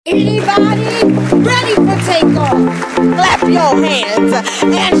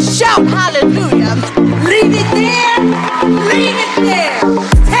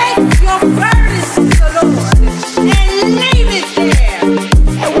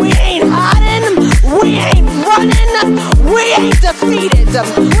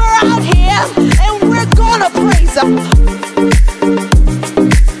Him. We're out here and we're gonna praise Him.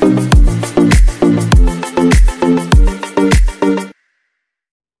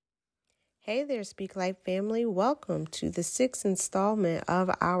 Hey there, Speak Life family. Welcome to the 6th installment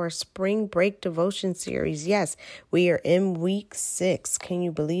of our Spring Break Devotion Series. Yes, we are in week 6. Can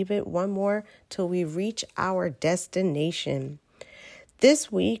you believe it? One more till we reach our destination.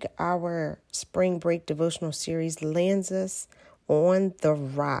 This week, our Spring Break Devotional Series lands us on the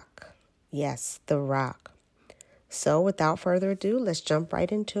rock. Yes, the rock. So without further ado, let's jump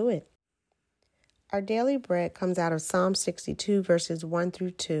right into it. Our daily bread comes out of Psalm 62, verses 1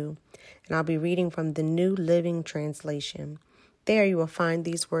 through 2, and I'll be reading from the New Living Translation. There you will find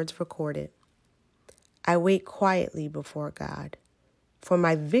these words recorded. I wait quietly before God, for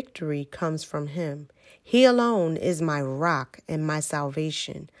my victory comes from Him. He alone is my rock and my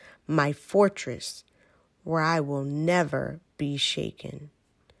salvation, my fortress, where I will never be shaken.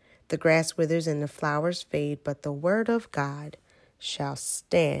 The grass withers and the flowers fade, but the word of God shall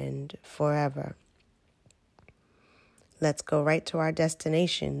stand forever. Let's go right to our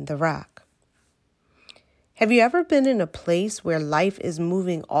destination, the rock. Have you ever been in a place where life is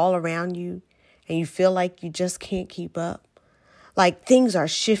moving all around you and you feel like you just can't keep up? Like things are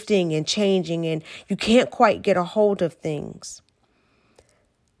shifting and changing and you can't quite get a hold of things.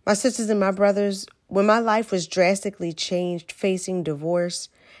 My sisters and my brothers, when my life was drastically changed, facing divorce,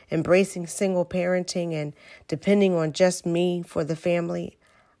 embracing single parenting, and depending on just me for the family,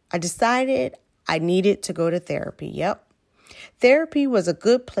 I decided I needed to go to therapy. Yep. Therapy was a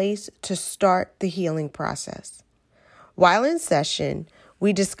good place to start the healing process. While in session,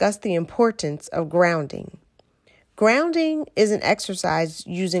 we discussed the importance of grounding. Grounding is an exercise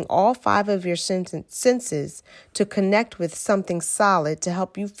using all 5 of your senses to connect with something solid to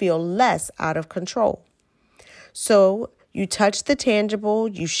help you feel less out of control. So you touch the tangible,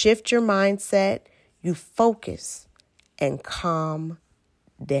 you shift your mindset, you focus and calm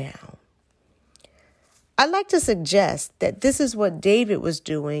down. I'd like to suggest that this is what David was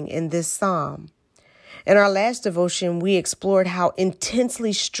doing in this psalm. In our last devotion, we explored how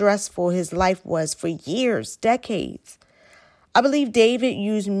intensely stressful his life was for years, decades. I believe David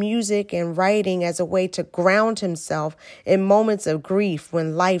used music and writing as a way to ground himself in moments of grief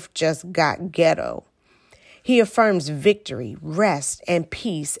when life just got ghetto. He affirms victory, rest, and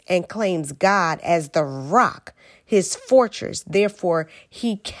peace and claims God as the rock, his fortress. Therefore,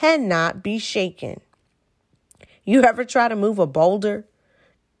 he cannot be shaken. You ever try to move a boulder?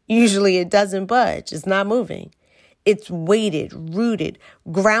 Usually it doesn't budge. It's not moving. It's weighted, rooted,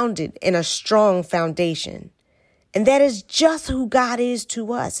 grounded in a strong foundation. And that is just who God is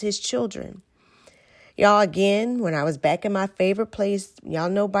to us, his children. Y'all, again, when I was back in my favorite place, y'all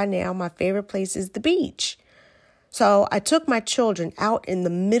know by now my favorite place is the beach. So I took my children out in the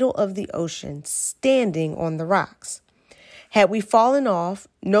middle of the ocean, standing on the rocks. Had we fallen off,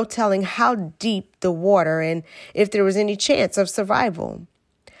 no telling how deep the water and if there was any chance of survival.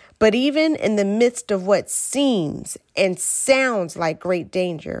 But even in the midst of what seems and sounds like great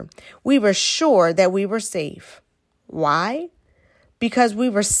danger, we were sure that we were safe. Why? Because we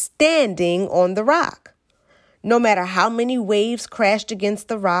were standing on the rock. No matter how many waves crashed against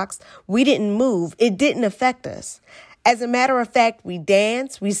the rocks, we didn't move. It didn't affect us. As a matter of fact, we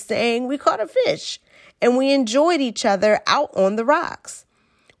danced, we sang, we caught a fish. And we enjoyed each other out on the rocks.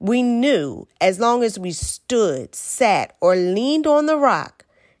 We knew as long as we stood, sat, or leaned on the rock,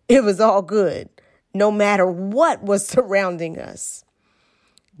 it was all good, no matter what was surrounding us.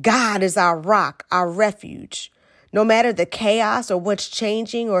 God is our rock, our refuge. No matter the chaos or what's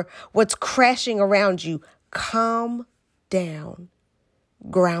changing or what's crashing around you, calm down.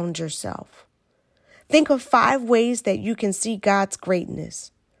 Ground yourself. Think of 5 ways that you can see God's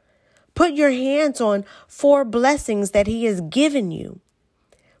greatness. Put your hands on 4 blessings that he has given you.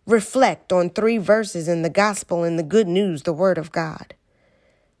 Reflect on 3 verses in the gospel and the good news, the word of God.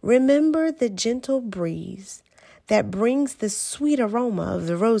 Remember the gentle breeze that brings the sweet aroma of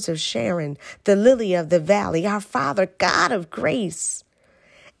the rose of Sharon, the lily of the valley, our Father, God of grace.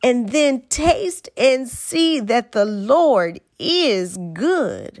 And then taste and see that the Lord is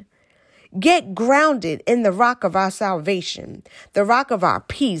good. Get grounded in the rock of our salvation, the rock of our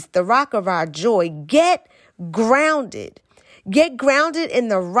peace, the rock of our joy. Get grounded. Get grounded in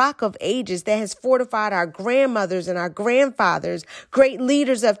the rock of ages that has fortified our grandmothers and our grandfathers, great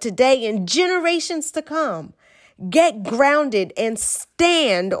leaders of today and generations to come. Get grounded and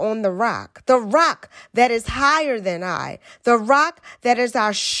stand on the rock that is higher than I, the rock that is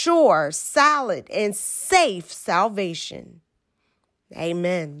our sure, solid, and safe salvation.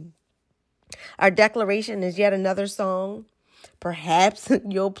 Amen. Our declaration is yet another song. Perhaps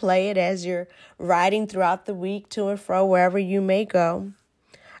you'll play it as you're riding throughout the week to and fro wherever you may go.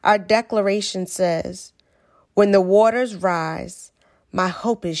 Our declaration says, when the waters rise, my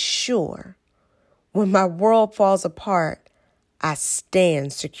hope is sure. When my world falls apart, I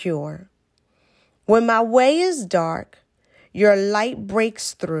stand secure. When my way is dark, your light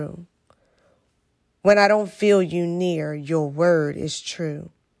breaks through. When I don't feel you near, your word is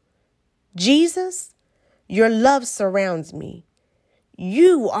true. Jesus, your love surrounds me.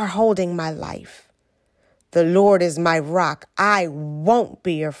 You are holding my life. The Lord is my rock. I won't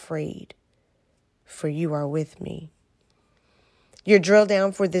be afraid, for you are with me. Your drill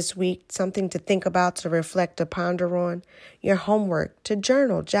down for this week, something to think about, to reflect, to ponder on. Your homework, to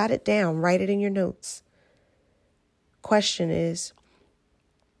journal, jot it down, write it in your notes. Question is,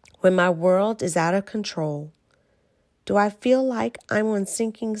 when my world is out of control, do I feel like I'm on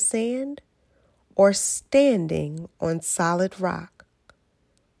sinking sand or standing on solid rock?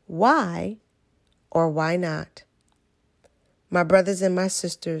 Why or why not? My brothers and my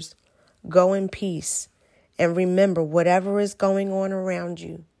sisters, go in peace. And remember, whatever is going on around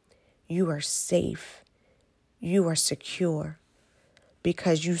you, you are safe. You are secure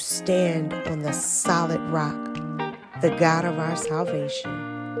because you stand on the solid rock, the God of our salvation.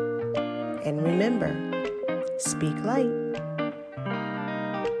 And remember, speak light.